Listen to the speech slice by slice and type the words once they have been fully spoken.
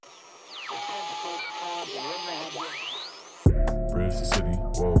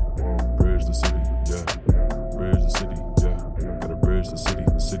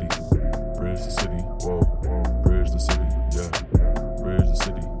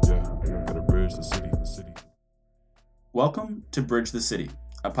Welcome to Bridge the City,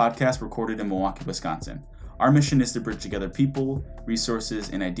 a podcast recorded in Milwaukee, Wisconsin. Our mission is to bridge together people, resources,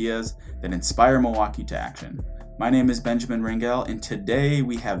 and ideas that inspire Milwaukee to action. My name is Benjamin Rangel, and today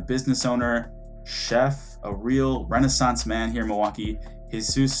we have business owner, chef, a real Renaissance man here in Milwaukee,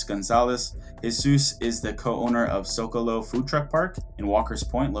 Jesus Gonzalez. Jesus is the co-owner of Socolo Food Truck Park in Walker's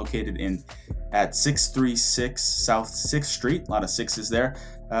Point, located at 636 South 6th Street. A lot of sixes there.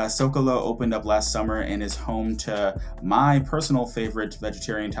 Socolo opened up last summer and is home to my personal favorite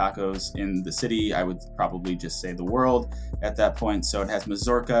vegetarian tacos in the city. I would probably just say the world at that point. So it has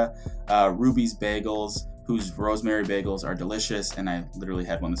Mazorca, Ruby's Bagels, whose rosemary bagels are delicious, and I literally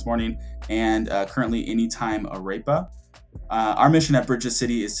had one this morning, and currently Anytime Arepa. Our mission at Bridge the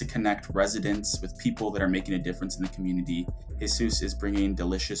City is to connect residents with people that are making a difference in the community. Jesus is bringing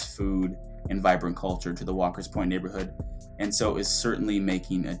delicious food and vibrant culture to the Walker's Point neighborhood, and so is certainly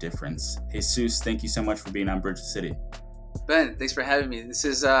making a difference. Jesus, thank you so much for being on Bridge the City. Ben, thanks for having me. This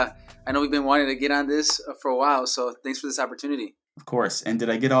is, I know we've been wanting to get on this for a while, so thanks for this opportunity. Of course. And did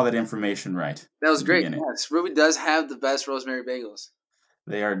I get all that information right? That was great. Yes, Ruby does have the best rosemary bagels.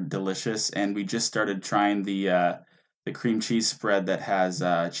 They are delicious, and we just started trying the cream cheese spread that has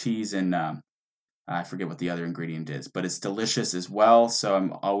cheese and I forget what the other ingredient is, but it's delicious as well. So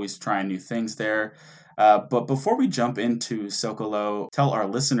I'm always trying new things there. But before we jump into Socolo, tell our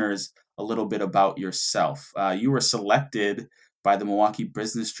listeners a little bit about yourself. You were selected by the Milwaukee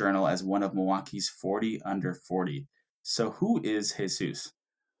Business Journal as one of Milwaukee's 40 under 40. So who is Jesus?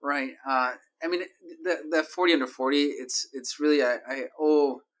 Right. I mean, the 40 under 40, it's really, I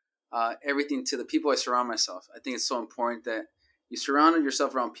owe everything to the people I surround myself. I think it's so important that you surround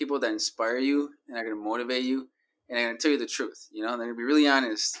yourself around people that inspire you and are going to motivate you and are going to tell you the truth. You know, they're going to be really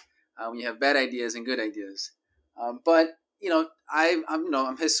honest when you have bad ideas and good ideas. But you know, I'm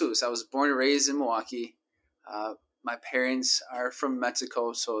Jesus. I was born and raised in Milwaukee. My parents are from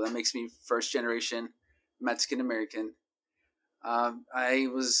Mexico, so that makes me first generation Mexican American. I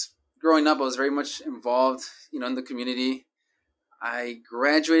was growing up. I was very much involved, in the community. I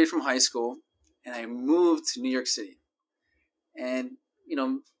graduated from high school and I moved to New York City. And,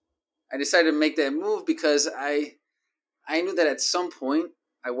 I decided to make that move because I knew that at some point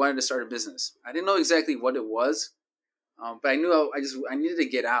I wanted to start a business. I didn't know exactly what it was, but I knew I needed to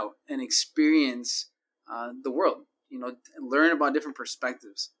get out and experience the world, learn about different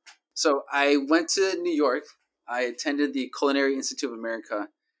perspectives. So I went to New York. I attended the Culinary Institute of America,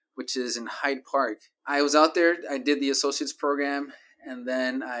 which is in Hyde Park. I was out there. I did the associate's program, and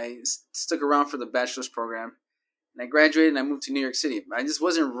then I stuck around for the bachelor's program. And I graduated, and I moved to New York City. I just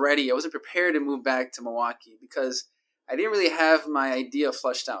wasn't ready. I wasn't prepared to move back to Milwaukee because I didn't really have my idea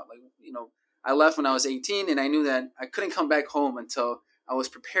fleshed out. I left when I was 18, and I knew that I couldn't come back home until I was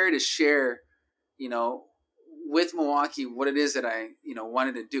prepared to share, with Milwaukee what it is that I,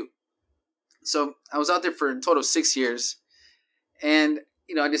 wanted to do. So I was out there for a total of 6 years, and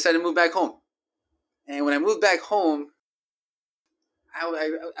I decided to move back home. And when I moved back home,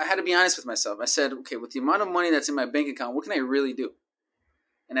 I had to be honest with myself. I said, okay, with the amount of money that's in my bank account, what can I really do?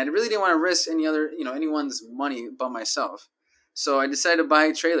 And I really didn't want to risk anyone's money but myself. So I decided to buy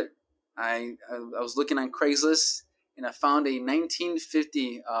a trailer. I was looking on Craigslist, and I found a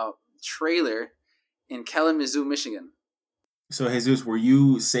 1950 trailer in Kalamazoo, Michigan. So, Jesus, were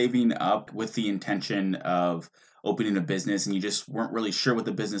you saving up with the intention of opening a business and you just weren't really sure what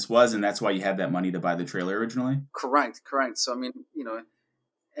the business was, and that's why you had that money to buy the trailer originally? Correct. So, I mean,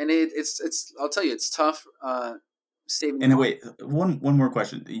 and it's I'll tell you, it's tough saving. And wait, one more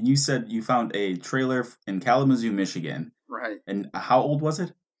question. You said you found a trailer in Kalamazoo, Michigan. Right. And how old was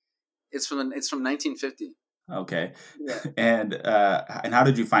it? It's from 1950. Okay. Yeah. And how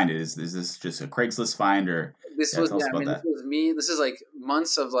did you find it? Is this just a Craigslist find or? This was me. This is like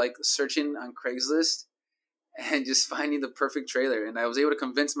months of like searching on Craigslist and just finding the perfect trailer. And I was able to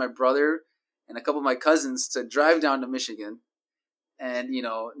convince my brother and a couple of my cousins to drive down to Michigan and,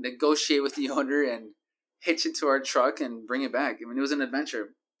 negotiate with the owner and hitch it to our truck and bring it back. I mean, it was an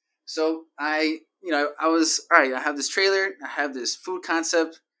adventure. So I was, all right, I have this trailer. I have this food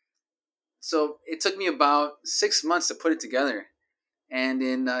concept. So it took me about 6 months to put it together. And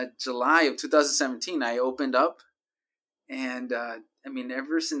in July of 2017, I opened up. And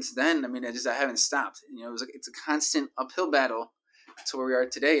ever since then, I haven't stopped. It's a constant uphill battle to where we are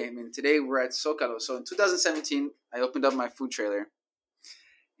today. Today we're at Socolo. So in 2017, I opened up my food trailer.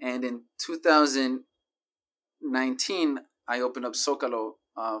 And in 2019, I opened up Socolo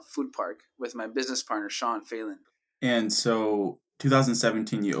Food Park with my business partner, Sean Phelan. And so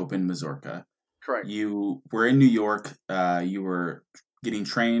 2017, you opened Mazorca. Correct. You were in New York. You were getting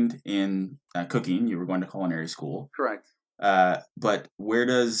trained in cooking. You were going to culinary school. Correct. But where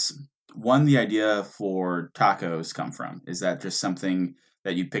does the idea for tacos come from? Is that just something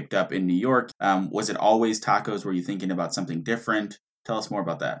that you picked up in New York? Was it always tacos? Were you thinking about something different? Tell us more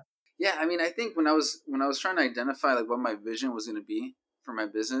about that. Yeah, I mean, I think when I was trying to identify like what my vision was going to be for my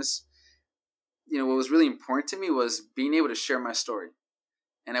business, what was really important to me was being able to share my story,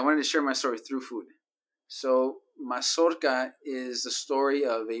 and I wanted to share my story through food. So Mazorca is the story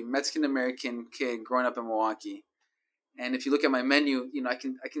of a Mexican American kid growing up in Milwaukee. And if you look at my menu, I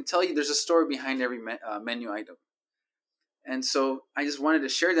can tell you there's a story behind every menu item. And so I just wanted to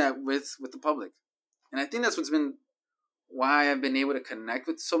share that with the public. And I think that's what's been why I've been able to connect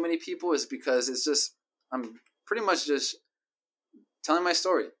with so many people is because it's just I'm pretty much just telling my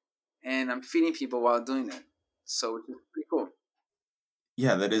story, and I'm feeding people while doing that. So it's pretty cool.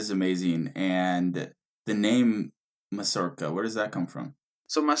 Yeah, that is amazing. And the name Mazorca, where does that come from?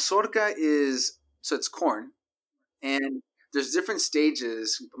 So mazorca it's corn, and there's different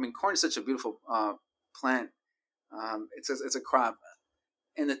stages. I mean, corn is such a beautiful plant. It's a crop,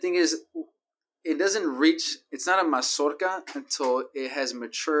 and the thing is, it doesn't reach. It's not a mazorca until it has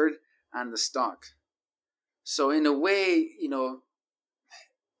matured on the stalk. So in a way,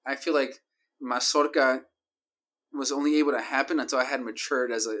 I feel like mazorca was only able to happen until I had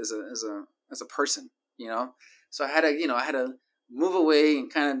matured as a person. You know, so I had to move away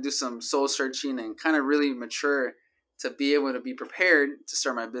and kind of do some soul searching and kind of really mature to be able to be prepared to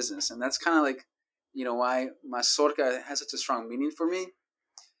start my business. And that's kind of like why mazorca has such a strong meaning for me.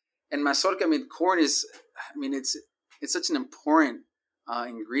 And mazorca, I mean, corn is, I mean, it's such an important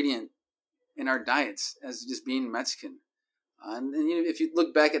ingredient in our diets as just being Mexican. And if you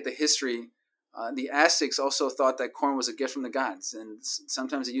look back at the history, the Aztecs also thought that corn was a gift from the gods, and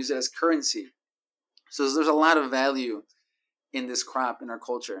sometimes they use it as currency. So there's a lot of value in this crop in our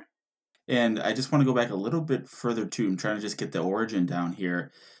culture. And I just want to go back a little bit further too. I'm trying to just get the origin down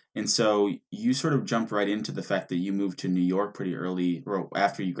here. And so you sort of jumped right into the fact that you moved to New York pretty early, or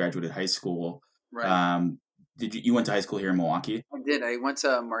after you graduated high school. Right. Um, did you went to high school here in Milwaukee? I did. I went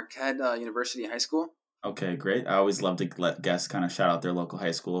to Marquette University High School. Okay, great. I always love to let guests kind of shout out their local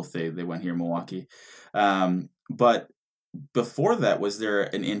high school if they went here in Milwaukee. But before that, was there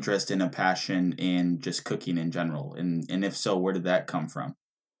an interest and a passion in just cooking in general? And if so, where did that come from?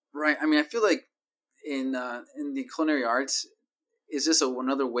 Right. I mean, I feel like in the culinary arts is just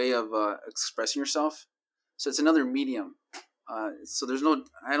another way of expressing yourself. So it's another medium. So there's no,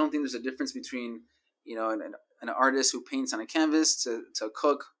 I don't think there's a difference between, an artist who paints on a canvas to a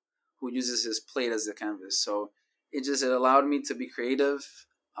cook who uses his plate as the canvas. So it allowed me to be creative,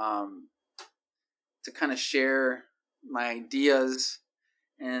 um, to kind of share my ideas.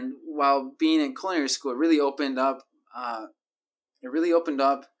 And while being in culinary school, it really opened up,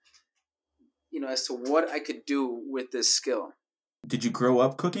 as to what I could do with this skill. Did you grow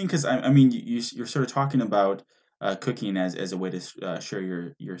up cooking? Because I mean, you're sort of talking about cooking as a way to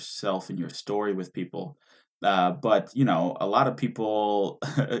share yourself and your story with people. But a lot of people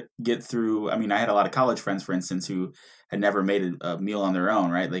get through. I mean, I had a lot of college friends, for instance, who had never made a meal on their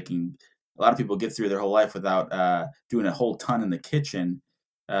own. Right? A lot of people get through their whole life without doing a whole ton in the kitchen.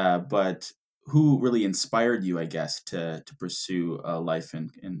 But who really inspired you, I guess, to pursue a life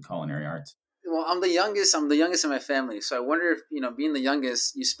in culinary arts? Well, I'm the youngest. I'm the youngest in my family, so I wonder if being the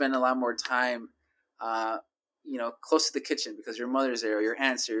youngest, you spend a lot more time, uh, close to the kitchen because your mother's there, or your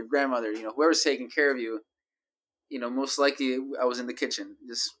aunts, or your grandmother. Whoever's taking care of you. Most likely I was in the kitchen,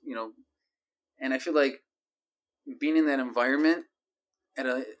 just and I feel like being in that environment at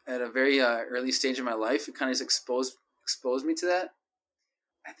a very early stage of my life, it kind of just exposed me to that.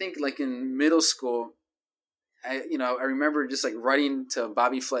 I think like in middle school, I remember just like writing to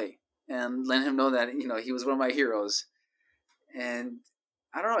Bobby Flay and letting him know that he was one of my heroes. And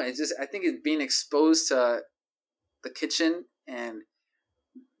I don't know, it's just I think it's being exposed to the kitchen and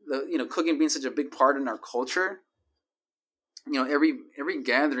the cooking being such a big part in our culture. Every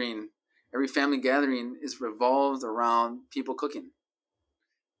gathering, every family gathering is revolved around people cooking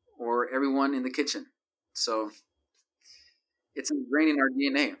or everyone in the kitchen. So it's ingrained in our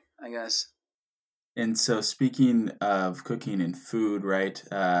DNA, I guess. And so, speaking of cooking and food, right?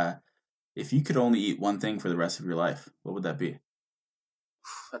 If you could only eat one thing for the rest of your life, what would that be?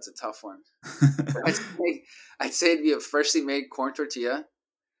 That's a tough one. I'd say, I'd say it'd be a freshly made corn tortilla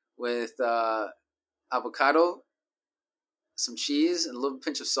with avocado, some cheese, and a little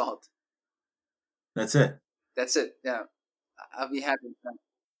pinch of salt. That's it. That's it. Yeah, I'll be happy with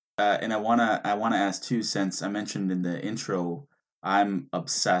that. And I wanna ask too, since I mentioned in the intro I'm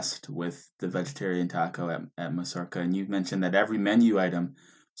obsessed with the vegetarian taco at Mazorca, and you mentioned that every menu item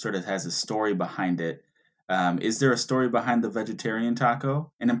sort of has a story behind it. Is there a story behind the vegetarian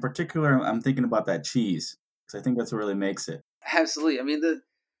taco? And in particular, I'm thinking about that cheese because I think that's what really makes it. Absolutely. I mean,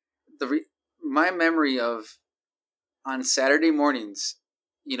 my memory of on Saturday mornings,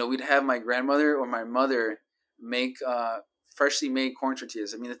 we'd have my grandmother or my mother make freshly made corn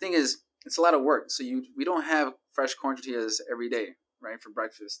tortillas. I mean, the thing is, it's a lot of work. So we don't have fresh corn tortillas every day, right, for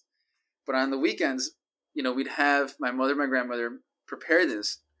breakfast. But on the weekends, we'd have my mother, my grandmother prepare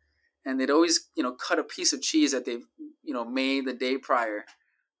this, and they'd always, cut a piece of cheese that they've, made the day prior,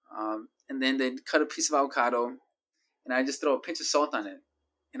 and then they'd cut a piece of avocado, and I just throw a pinch of salt on it,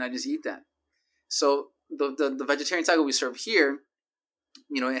 and I just eat that. So the vegetarian taco we serve here,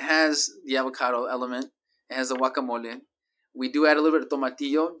 it has the avocado element, it has the guacamole. We do add a little bit of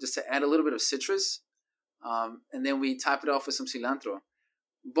tomatillo just to add a little bit of citrus, and then we top it off with some cilantro.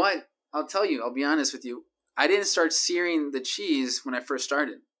 But I'll be honest with you, I didn't start searing the cheese when I first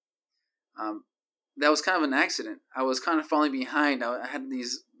started. Um, that was kind of an accident. I was kind of falling behind. I had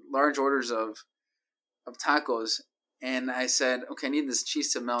these large orders of tacos, and I said, okay, I need this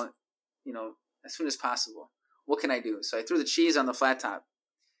cheese to melt, as soon as possible. What can I do? So I threw the cheese on the flat top,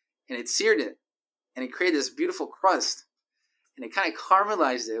 and it seared it, and it created this beautiful crust, and it kind of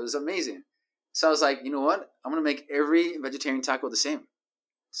caramelized it. It was amazing. So I was like, you know what? I'm gonna make every vegetarian taco the same.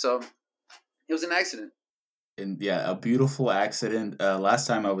 So it was an accident. And yeah, a beautiful accident. Last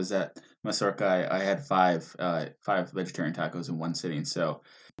time I was at Mazorca, I had five vegetarian tacos in one sitting. So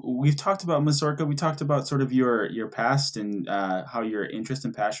we've talked about Mazorca. We talked about sort of your past and how your interest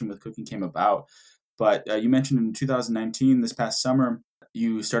and passion with cooking came about. But you mentioned in 2019, this past summer,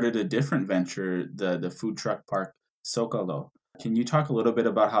 you started a different venture, the food truck park Socalo. Can you talk a little bit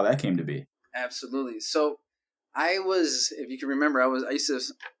about how that came to be? Absolutely. So if you can remember, I used to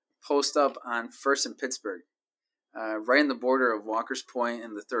post up on First in Pittsburgh, right in the border of Walker's Point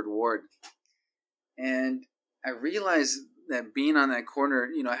and the Third Ward. And I realized that being on that corner,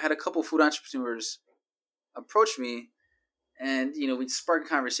 I had a couple food entrepreneurs approach me, and we'd spark a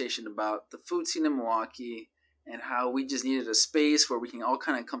conversation about the food scene in Milwaukee and how we just needed a space where we can all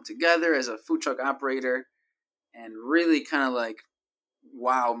kind of come together as a food truck operator and really kind of like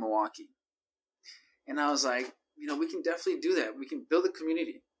wow Milwaukee. And I was like, we can definitely do that. We can build a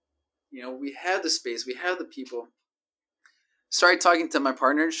community. We have the space, we have the people. Started talking to my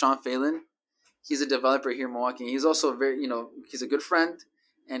partner, Sean Phelan. He's a developer here in Milwaukee. He's also he's a good friend,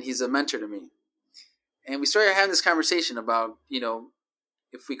 and he's a mentor to me. And we started having this conversation about,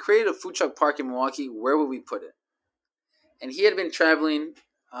 if we created a food truck park in Milwaukee, where would we put it? And he had been traveling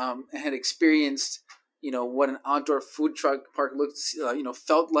and had experienced, what an outdoor food truck park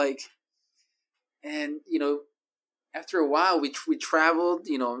felt like. And, after a while, we traveled,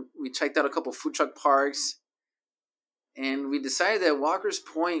 we checked out a couple food truck parks, and we decided that Walker's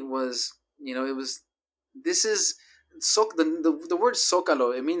Point was, this is, the word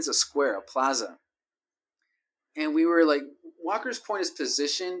Zócalo, it means a square, a plaza. And we were like, Walker's Point is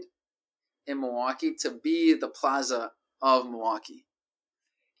positioned in Milwaukee to be the plaza of Milwaukee.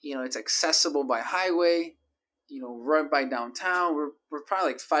 It's accessible by highway, right by downtown. We're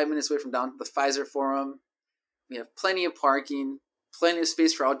probably like 5 minutes away from down the Pfizer Forum. We have plenty of parking, plenty of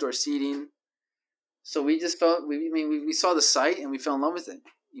space for outdoor seating. So we just we saw the site and we fell in love with it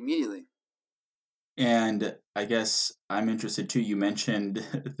immediately. And I guess I'm interested too. You mentioned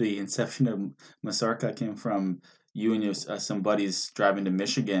the inception of Mazorca came from you and some buddies driving to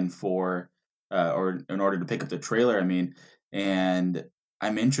Michigan or in order to pick up the trailer. I mean, and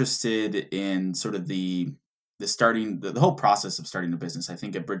I'm interested in sort of the starting the whole process of starting a business. I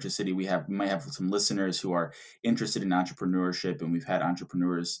think at Bridge the City we might have some listeners who are interested in entrepreneurship, and we've had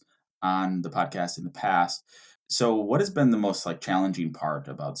entrepreneurs on the podcast in the past. So, what has been the most challenging part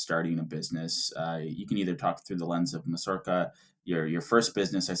about starting a business? You can either talk through the lens of Mazorca, your first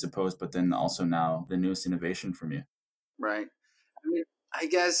business, I suppose, but then also now the newest innovation from you. Right. I mean, I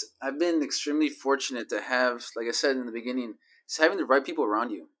guess I've been extremely fortunate to have, like I said in the beginning, just having the right people around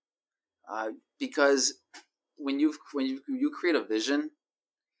you. Because when you create a vision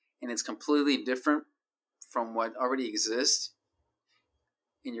and it's completely different from what already exists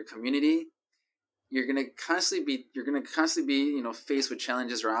in your community, you're gonna constantly be faced with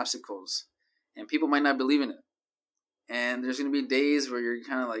challenges or obstacles, and people might not believe in it. And there's gonna be days where you're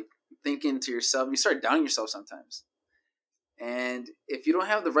kind of like thinking to yourself, you start doubting yourself sometimes. And if you don't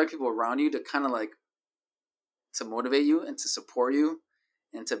have the right people around you to kind of like to motivate you and to support you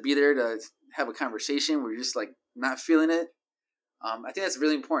and to be there to have a conversation where you're just like not feeling it, I think that's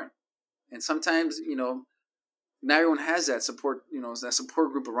really important. And sometimes not everyone has that support, that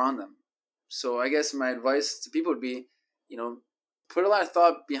support group around them. So I guess my advice to people would be, you know, put a lot of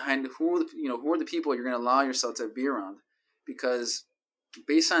thought behind who are the people you're going to allow yourself to be around, because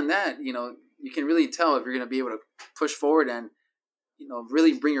based on that, you can really tell if you're going to be able to push forward and,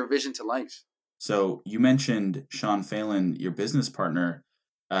 really bring your vision to life. So you mentioned Sean Phelan, your business partner.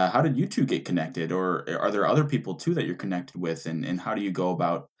 How did you two get connected, or are there other people too that you're connected with, and how do you go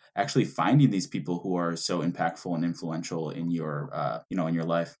about actually finding these people who are so impactful and influential in your in your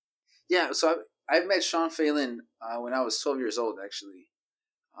life? Yeah, so I've met Sean Phelan when I was 12 years old, actually.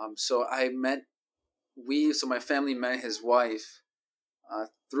 So my family met his wife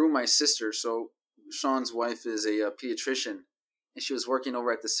through my sister. So Sean's wife is a pediatrician, and she was working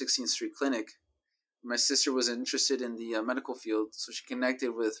over at the 16th Street Clinic. My sister was interested in the medical field, so she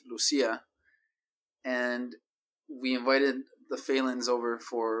connected with Lucia, and we invited the Phelans over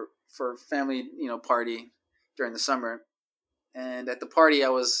for family party during the summer. And at the party, I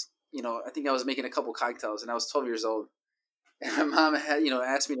think I was making a couple cocktails, and I was 12 years old. And my mom had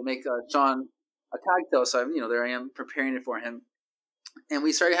asked me to make Sean a cocktail, so there I am preparing it for him, and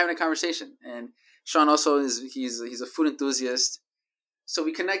we started having a conversation. And Sean also he's a food enthusiast, so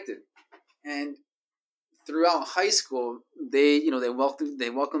we connected. And throughout high school, they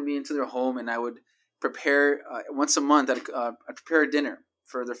welcomed me into their home, and I would prepare once a month. I'd prepare a dinner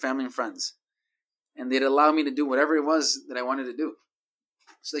for their family and friends, and they'd allow me to do whatever it was that I wanted to do.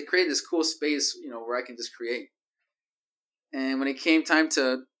 So they created this cool space, where I can just create. And when it came time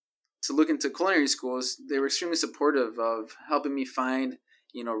to look into culinary schools, they were extremely supportive of helping me find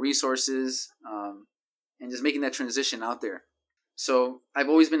resources, and just making that transition out there. So I've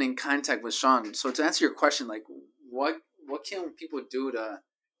always been in contact with Sean. So to answer your question, like what can people do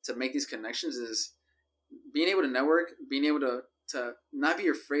to make these connections, is being able to network, being able to not be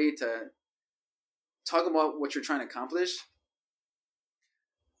afraid to talk about what you're trying to accomplish,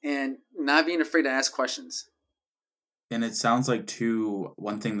 and not being afraid to ask questions. And it sounds like too,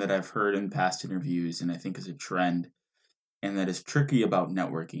 one thing that I've heard in past interviews, and I think is a trend, and that is tricky about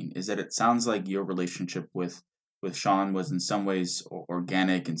networking, is that it sounds like your relationship with Sean was in some ways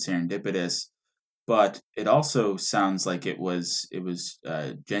organic and serendipitous, but it also sounds like it was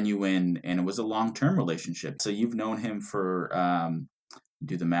genuine, and it was a long-term relationship. So you've known him for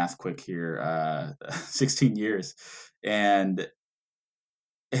do the math quick here, 16 years, and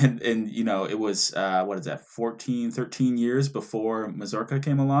it was what is that, 14, 13 years before Mazorca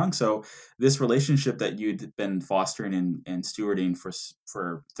came along. So this relationship that you'd been fostering and stewarding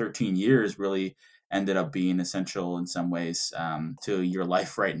for 13 years really ended up being essential in some ways, to your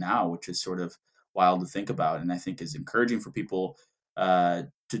life right now, which is sort of wild to think about, and I think is encouraging for people to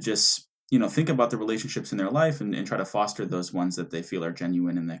just think about the relationships in their life, and try to foster those ones that they feel are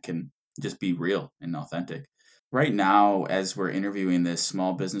genuine and that can just be real and authentic. Right now, as we're interviewing this,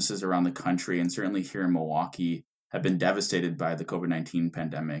 small businesses around the country, and certainly here in Milwaukee, have been devastated by the COVID-19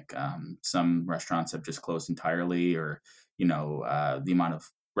 pandemic. Some restaurants have just closed entirely, or the amount of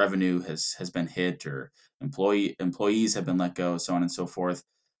revenue has been hit, or employees have been let go, so on and so forth.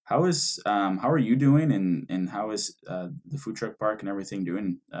 How are you doing, and how is the food truck park and everything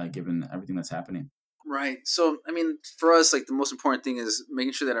doing, given everything that's happening? Right. So I mean, for us, like the most important thing is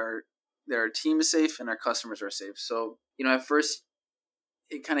making sure that our team is safe and our customers are safe. So at first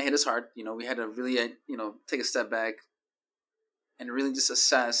it kind of hit us hard. We had to really take a step back and really just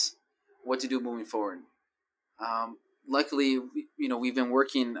assess what to do moving forward. Luckily, we've been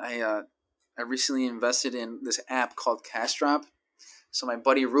working. I recently invested in this app called Cashdrop. So my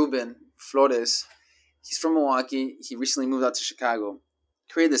buddy Ruben Flores, he's from Milwaukee. He recently moved out to Chicago.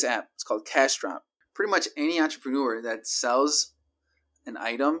 Created this app. It's called Cashdrop. Pretty much any entrepreneur that sells an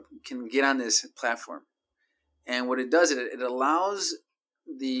item can get on this platform. And what it does, it allows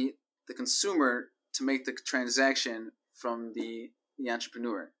the consumer to make the transaction from the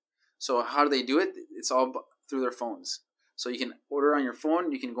entrepreneur. So how do they do it? It's all through their phones. So you can order on your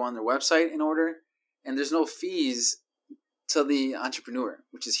phone. You can go on their website and order, and there's no fees to the entrepreneur,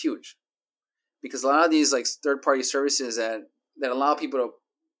 which is huge, because a lot of these like third party services that allow people to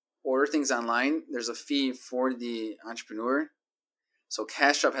order things online, there's a fee for the entrepreneur. So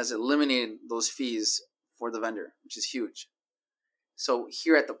Cashdrop has eliminated those fees for the vendor, which is huge. So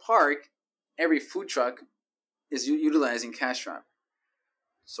here at the park, every food truck is utilizing Cashdrop.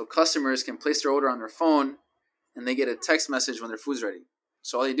 So customers can place their order on their phone, and they get a text message when their food's ready.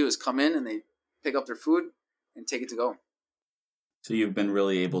 So all they do is come in and they pick up their food and take it to go. So you've been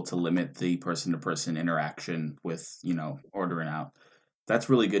really able to limit the person-to-person interaction with, ordering out. That's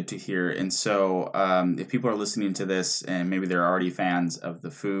really good to hear. And so if people are listening to this and maybe they're already fans of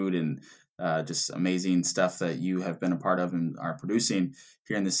the food and just amazing stuff that you have been a part of and are producing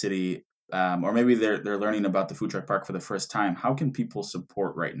here in the city. Or maybe they're learning about the food truck park for the first time. How can people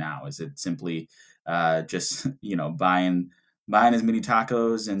support right now? Is it simply just buying as many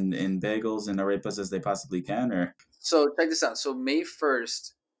tacos and bagels and arepas as they possibly can? Or So check this out. So May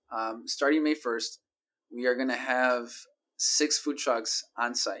 1st, starting May 1st, we are going to have 6 food trucks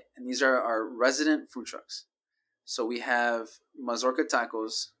on site. And these are our resident food trucks. So we have Mazorca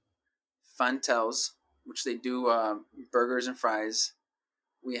Tacos, Fantel's, which they do burgers and fries.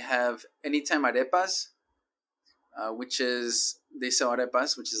 We have Anytime Arepas, which is, they sell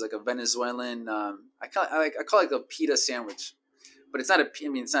arepas, which is like a Venezuelan, I call it like a pita sandwich. But it's not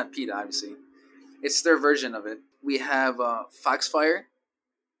it's not pita, obviously. It's their version of it. We have Foxfire,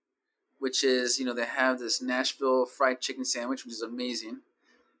 which is, they have this Nashville fried chicken sandwich, which is amazing.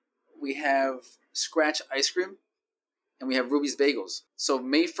 We have Scratch Ice Cream, and we have Ruby's Bagels. So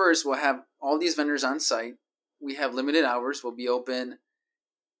May 1st, we'll have all these vendors on site. We have limited hours. We'll be open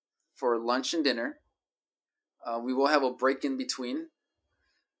for lunch and dinner. We will have a break in between.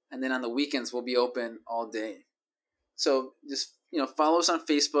 And then on the weekends, we'll be open all day. So just, follow us on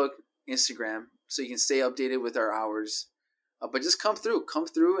Facebook, Instagram, so you can stay updated with our hours. But just come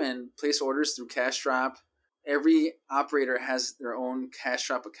through and place orders through Cash Drop. Every operator has their own Cash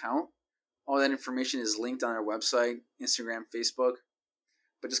Drop account. All that information is linked on our website, Instagram, Facebook.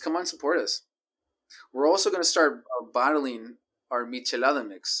 But just come on and support us. We're also going to start bottling our michelada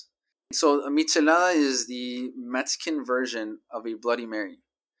mix. So a michelada is the Mexican version of a Bloody Mary.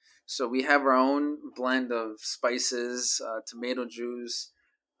 So we have our own blend of spices, tomato juice,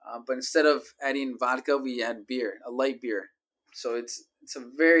 but instead of adding vodka, we add beer, a light beer. So it's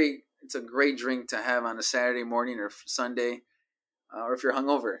a great drink to have on a Saturday morning or Sunday, or if you're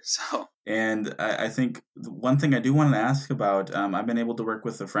hungover. So. And I think one thing I do want to ask about, I've been able to work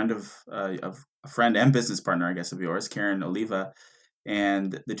with a friend of a friend and business partner, I guess, of yours, Karen Oliva,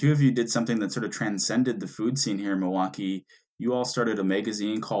 and the two of you did something that sort of transcended the food scene here in Milwaukee. You all started a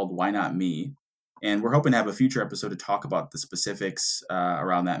magazine called Why Not Me, and we're hoping to have a future episode to talk about the specifics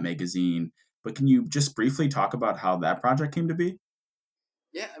around that magazine. But can you just briefly talk about how that project came to be?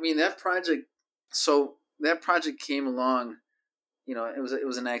 Yeah, that project came along. It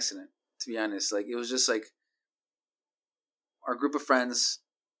was an accident, to be honest. Like, it was just like our group of friends.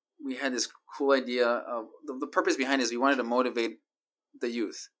 We had this cool idea of the purpose behind it is we wanted to motivate the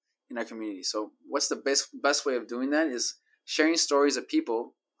youth in our community. So what's the best way of doing that is sharing stories of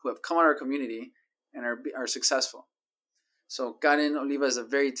people who have come out of our community and are successful. So Karen Oliva is a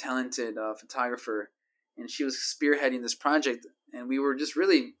very talented photographer, and she was spearheading this project. And we were just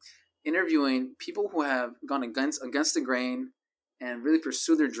really interviewing people who have gone against the grain and really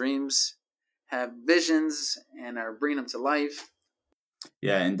pursue their dreams, have visions, and are bringing them to life.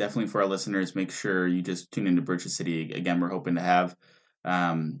 Yeah, and definitely for our listeners, make sure you just tune into Bridge the City. Again, we're hoping to have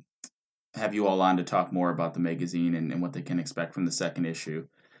you all on to talk more about the magazine and what they can expect from the second issue.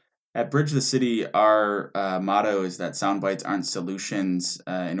 At Bridge the City, our motto is that sound bites aren't solutions.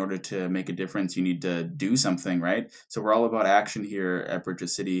 In order to make a difference, you need to do something, right? So we're all about action here at Bridge the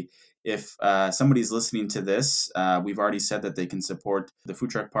City. If somebody's listening to this, we've already said that they can support the food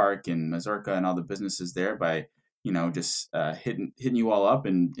truck park and Mazorca and all the businesses there by, just hitting you all up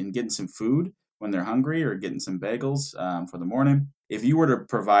and getting some food when they're hungry, or getting some bagels for the morning. If you were to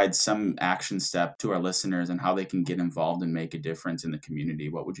provide some action step to our listeners on how they can get involved and make a difference in the community,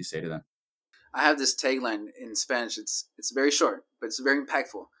 what would you say to them? I have this tagline in Spanish. It's very short, but it's very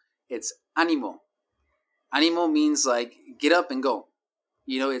impactful. It's ánimo. Ánimo means like get up and go.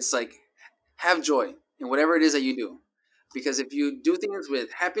 It's like have joy in whatever it is that you do. Because if you do things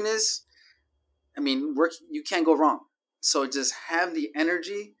with happiness, you can't go wrong. So just have the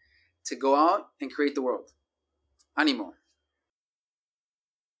energy to go out and create the world. Ánimo.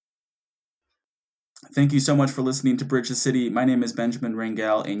 Thank you so much for listening to Bridge the City. My name is Benjamin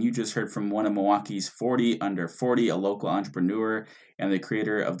Rangel, and you just heard from one of Milwaukee's 40 under 40, a local entrepreneur and the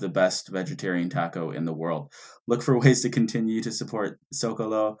creator of the best vegetarian taco in the world. Look for ways to continue to support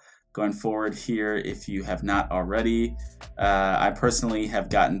Socolo going forward here if you have not already. I personally have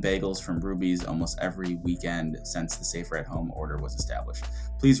gotten bagels from Ruby's almost every weekend since the Safer at Home order was established.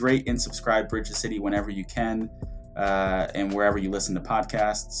 Please rate and subscribe Bridge the City whenever you can. And wherever you listen to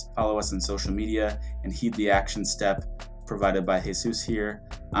podcasts, follow us on social media, and heed the action step provided by Jesus here,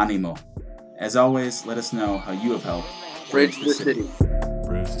 Ánimo. As always, let us know how you have helped Bridge the City.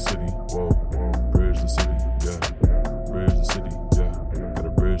 Bridge the City, whoa, Bridge the City, yeah. Bridge the City, yeah. Gotta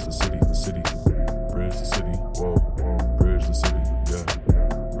bridge the city. Bridge the City, whoa, Bridge the City, yeah.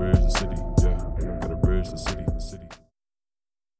 Bridge the City, yeah. Gotta bridge the city.